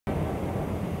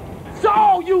So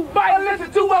all you biters,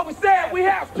 listen to what we said. We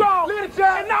have strong literature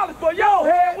and knowledge for your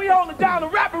head. We hold it down the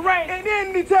rapping range in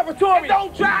any territory. And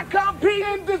don't try to compete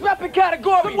in this rapping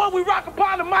category. But when we rock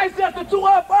upon the mic, just the two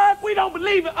of us, we don't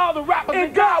believe in other rappers.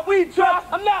 In God we trust.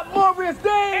 I'm not Maurice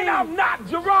Dean. And I'm not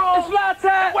Jerome. It's Fly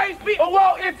Time. Waste beat or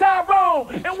walk in Tyrone.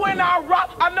 And when I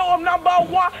rock, I know I'm number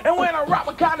one. And when I rock,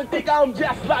 I kinda think I'm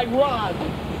just like Ron.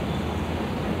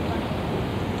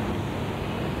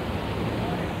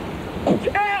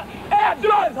 Air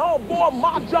Jordans, oh boy,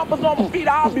 my jumpers on my feet.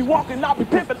 I'll be walking, I'll be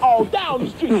pimping all down the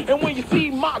street. And when you see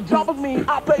my jumpers, mean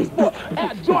I play sport. Air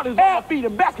Jordans on my feet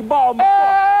and basketball.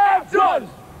 Air Jordans.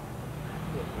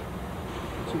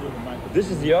 This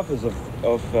is the office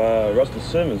of Russell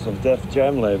Simmons of Def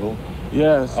Jam label.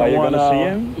 Yes. Are you going to see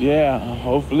him? Yeah,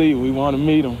 hopefully we want to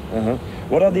meet him.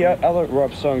 What are the other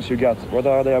rap songs you got? What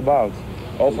are they about?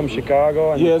 All from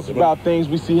Chicago? And yeah, it's about things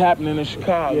we see happening in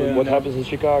Chicago. Yeah, what happens in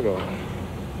Chicago?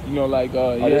 You know, like,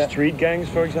 Are there street gangs,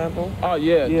 for example? Oh,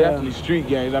 yeah, definitely street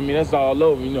gangs. I mean, that's all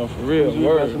over, you know, for real.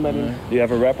 Word, man. Do you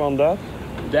have a rap on that?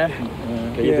 Definitely,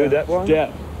 man. Can you do that one?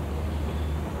 Yeah.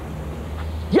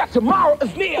 Yeah, tomorrow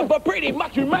is near, but pretty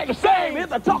much remain the same.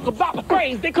 As I talk about the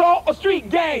phrase they call a street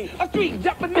gang. A street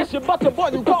definition, but the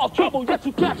boys who cause trouble, yet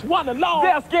you catch one alone.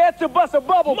 They're scared to bust a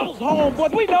bubble. Most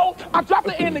homeboys we know, I dropped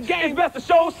it in the game. Best to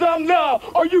show some love,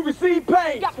 or you receive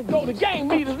pain. Got to go to game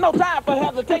meters, no time for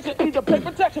hesitation. Either pay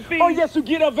protection fees, or yes, you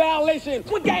get a violation.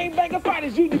 When gang banger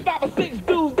fighters, usually 5 or 6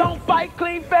 dudes don't fight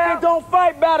clean fair. They don't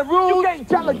fight by the rules. You can't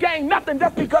tell a gang nothing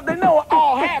just because they know it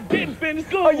all have didn't finish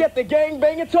school. Or yet the gang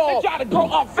banging tall. They try to grow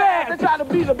up fast, they try to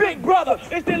be the big brother.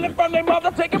 They stealing from their mother,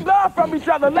 taking blood from each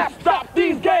other. Let's stop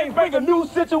these gangs, bringing new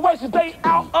situations. They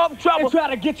out of trouble and try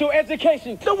to get your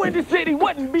education. The Windy City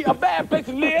wouldn't be a bad place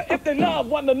to live if they love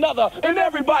one another and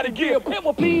everybody give. It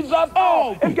will please us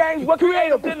all. If gangs were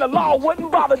creative, then the law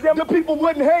wouldn't bother them. The people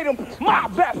wouldn't hate them. My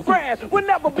best friends would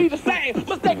never be the same.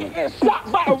 Mistaken and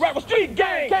shot by a rapper. Street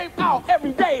gang came out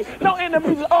every day. No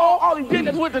enemies at all. All he did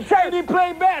is went to church. He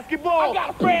played basketball. I got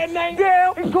a friend named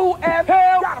Dale. He's cool as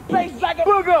hell. Got a face like a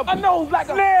booger, a nose like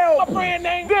a snail. My friend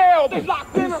named Dale. They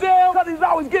locked in a cell because he's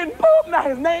always getting pooped. Now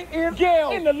his name is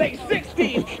Gail. In the late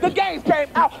 60s, the gangs came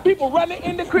out. People running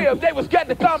in the crib. They was scared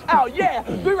to come out. Yeah,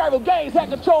 the rival gangs had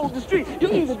control of the street.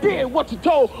 You either did what you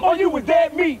told or you was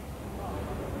dead meat.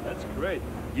 That's great.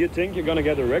 You think you're gonna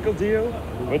get a record deal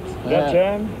with Def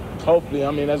Jam? Hopefully,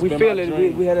 I mean, that's we been feel my it.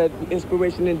 dream. We had an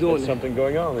inspiration in doing There's it. something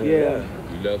going on. Yeah.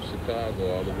 We left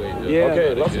Chicago all the way. Yeah.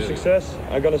 Okay, lots of success.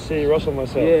 I'm gonna see Russell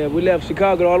myself. Yeah, we left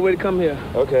Chicago all the way to come here.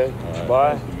 Okay,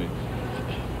 bye.